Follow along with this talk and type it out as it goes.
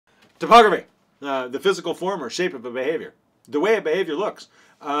Topography, the physical form or shape of a behavior. The way a behavior looks.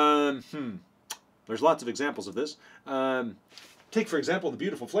 There's lots of examples of this. Take, for example, the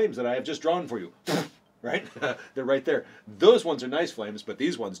beautiful flames that I have just drawn for you. Right? They're right there. Those ones are nice flames, but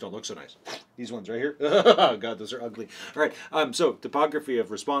these ones don't look so nice. These ones right here. Oh, God, those are ugly. All right. So topography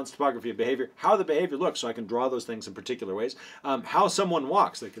of response, topography of behavior, how the behavior looks, so I can draw those things in particular ways. How someone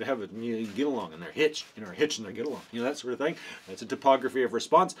walks. They could have a get along in their hitch, or a hitch in their get along. That sort of thing. That's a topography of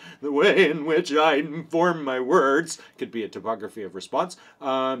response. The way in which I form my words could be a topography of response.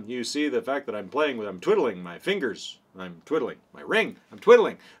 You see the fact that I'm twiddling my fingers. I'm twiddling my ring. I'm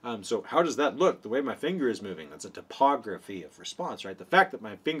twiddling. So how does that look? The way my finger is moving. That's a topography of response, right? The fact that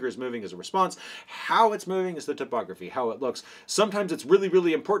my finger is moving is a response. How it's moving is the topography, how it looks. Sometimes it's really,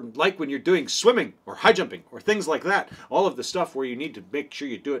 really important, like when you're doing swimming or high jumping or things like that. All of the stuff where you need to make sure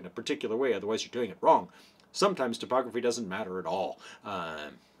you do it in a particular way, otherwise you're doing it wrong. Sometimes topography doesn't matter at all.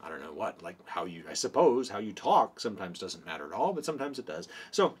 I don't know what, like I suppose how you talk sometimes doesn't matter at all, but sometimes it does.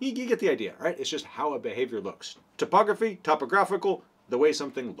 So you get the idea, right? It's just how a behavior looks. Topography, topographical, the way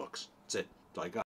something looks. That's it. That's all I got.